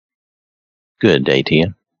Good day to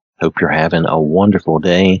you. Hope you're having a wonderful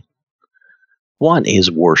day. What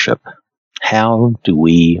is worship? How do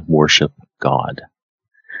we worship God?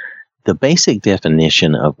 The basic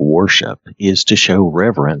definition of worship is to show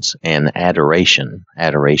reverence and adoration.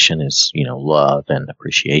 Adoration is, love and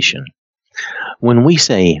appreciation. When we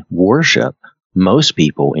say worship, most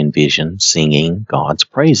people envision singing God's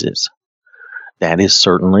praises. That is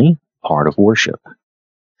certainly part of worship.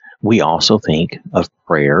 We also think of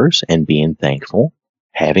prayers and being thankful,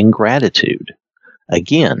 having gratitude.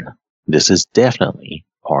 Again, this is definitely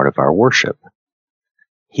part of our worship.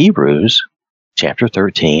 Hebrews chapter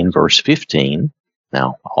 13, verse 15.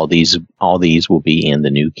 Now, all these will be in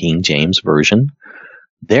the New King James Version.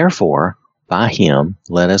 Therefore, by him,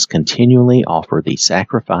 let us continually offer the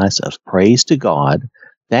sacrifice of praise to God,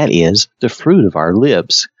 that is, the fruit of our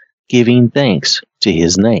lips, giving thanks to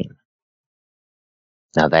his name.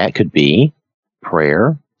 Now, that could be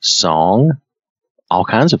prayer, song, all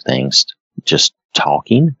kinds of things, just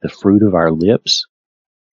talking, the fruit of our lips.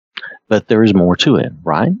 But there is more to it,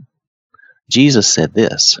 right? Jesus said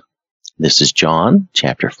this. This is John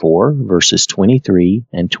chapter 4, verses 23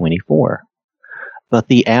 and 24. But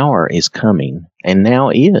the hour is coming, and now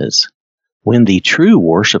is, when the true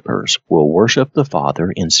worshipers will worship the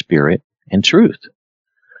Father in spirit and truth.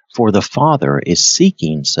 For the Father is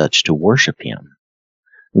seeking such to worship him.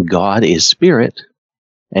 God is spirit,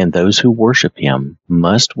 and those who worship him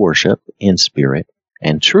must worship in spirit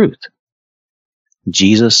and truth.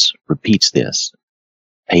 Jesus repeats this.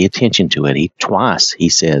 Pay attention to it. Twice he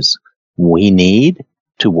says, we need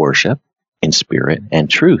to worship in spirit and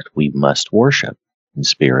truth. We must worship in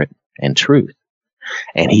spirit and truth.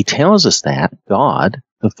 And he tells us that God,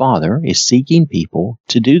 the Father, is seeking people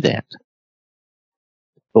to do that.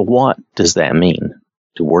 But what does that mean,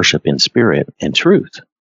 to worship in spirit and truth?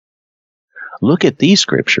 Look at these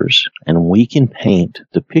scriptures, and we can paint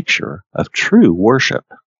the picture of true worship.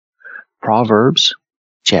 Proverbs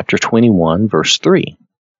chapter 21, verse 3.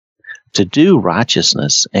 To do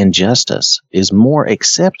righteousness and justice is more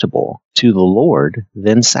acceptable to the Lord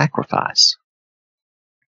than sacrifice.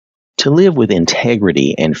 To live with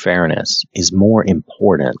integrity and fairness is more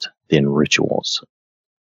important than rituals.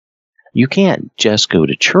 You can't just go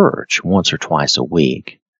to church once or twice a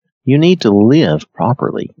week. You need to live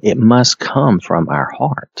properly. It must come from our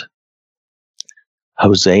heart.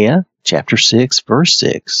 Hosea chapter 6, verse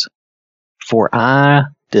 6. For I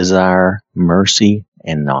desire mercy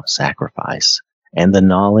and not sacrifice, and the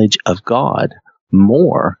knowledge of God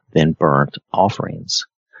more than burnt offerings.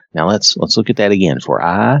 Now let's look at that again. For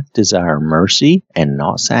I desire mercy and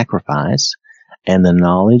not sacrifice, and the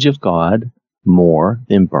knowledge of God more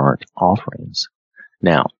than burnt offerings.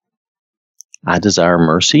 Now, I desire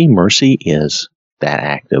mercy. Mercy is that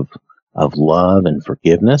act of love and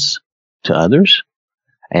forgiveness to others,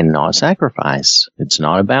 and not sacrifice. It's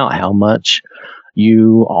not about how much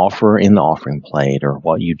you offer in the offering plate or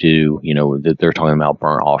what you do. They're talking about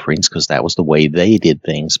burnt offerings because that was the way they did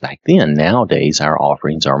things back then. Nowadays, our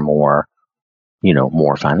offerings are more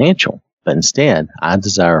financial. But instead, I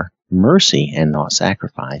desire mercy and not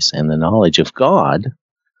sacrifice, and the knowledge of God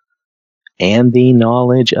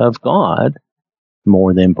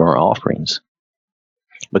more than burnt offerings.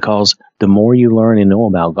 Because the more you learn and know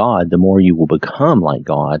about God, the more you will become like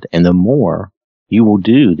God, and the more you will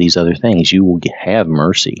do these other things. You will have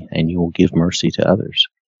mercy, and you will give mercy to others.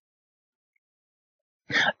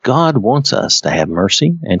 God wants us to have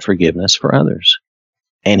mercy and forgiveness for others.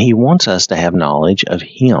 And he wants us to have knowledge of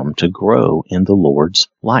him, to grow in the Lord's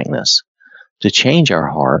likeness, to change our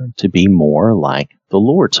heart to be more like the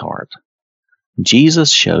Lord's heart. Jesus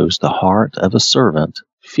shows the heart of a servant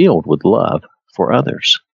filled with love for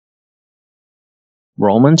others.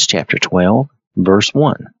 Romans chapter 12, verse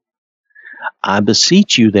 1. I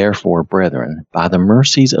beseech you, therefore, brethren, by the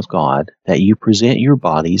mercies of God, that you present your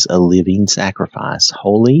bodies a living sacrifice,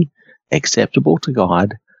 holy, acceptable to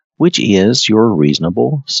God, which is your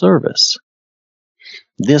reasonable service.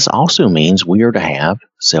 This also means we are to have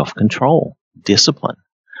self-control, discipline.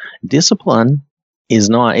 Discipline is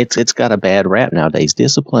not, it's got a bad rap nowadays.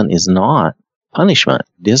 Discipline is not punishment.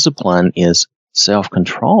 Discipline is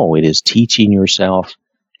self-control. It is teaching yourself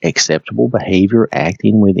acceptable behavior,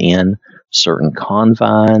 acting within certain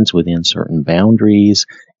confines, within certain boundaries.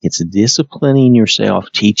 It's disciplining yourself,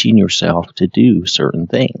 teaching yourself to do certain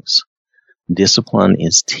things. Discipline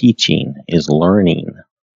is teaching, is learning.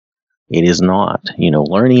 It is not,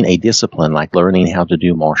 learning a discipline like learning how to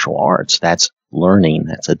do martial arts. That's learning.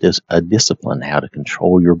 That's a discipline, how to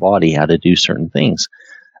control your body, how to do certain things.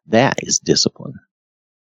 That is discipline.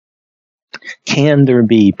 Can there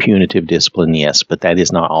be punitive discipline? Yes, but that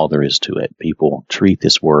is not all there is to it. People treat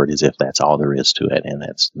this word as if that's all there is to it, and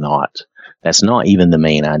that's not even the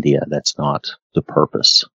main idea. That's not the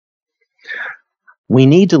purpose. We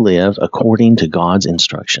need to live according to God's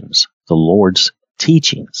instructions, the Lord's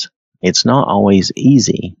teachings. It's not always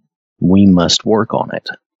easy. We must work on it.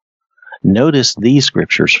 Notice these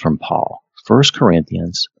scriptures from Paul, 1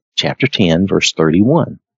 Corinthians chapter 10, verse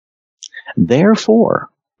 31. Therefore,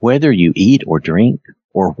 whether you eat or drink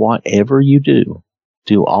or whatever you do,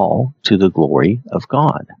 do all to the glory of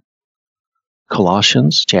God.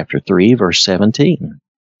 Colossians chapter 3, verse 17.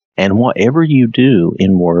 And whatever you do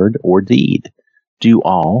in word or deed, do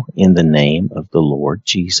all in the name of the Lord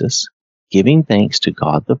Jesus, giving thanks to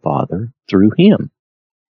God the Father through him.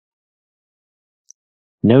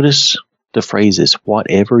 Notice the phrases,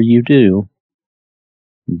 whatever you do,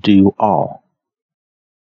 do all.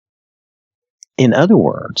 In other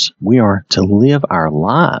words, we are to live our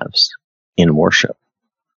lives in worship,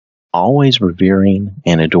 always revering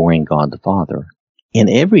and adoring God the Father in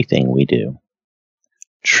everything we do.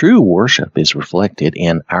 True worship is reflected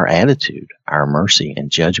in our attitude, our mercy and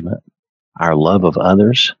judgment, our love of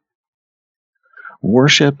others.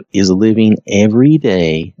 Worship is living every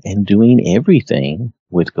day and doing everything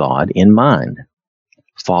with God in mind,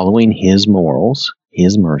 following his morals,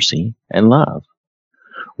 his mercy, and love.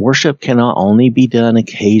 Worship cannot only be done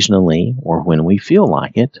occasionally or when we feel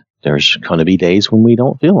like it. There's going to be days when we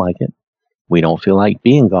don't feel like it. We don't feel like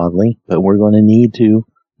being godly, but we're going to need to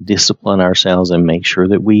discipline ourselves and make sure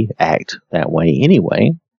that we act that way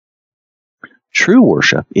anyway. True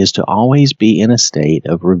worship is to always be in a state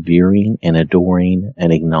of revering and adoring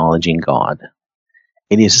and acknowledging God.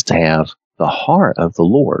 It is to have the heart of the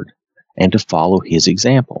Lord and to follow his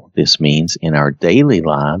example. This means in our daily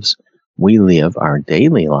lives, we live our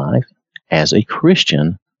daily life as a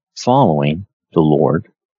Christian following the Lord,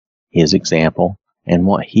 his example, and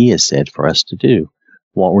what he has said for us to do.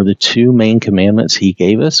 What were the two main commandments he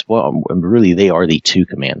gave us? Well, really, they are the two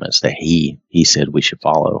commandments that he said we should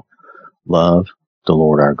follow. Love the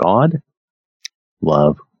Lord our God,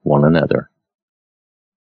 love one another.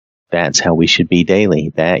 That's how we should be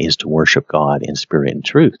daily. That is to worship God in spirit and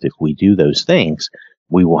truth. If we do those things,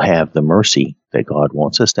 we will have the mercy that God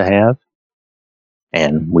wants us to have,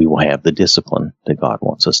 and we will have the discipline that God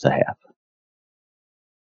wants us to have.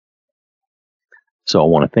 So I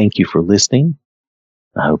want to thank you for listening.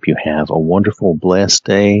 I hope you have a wonderful, blessed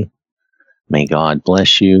day. May God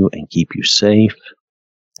bless you and keep you safe.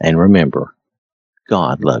 And remember,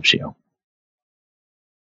 God loves you.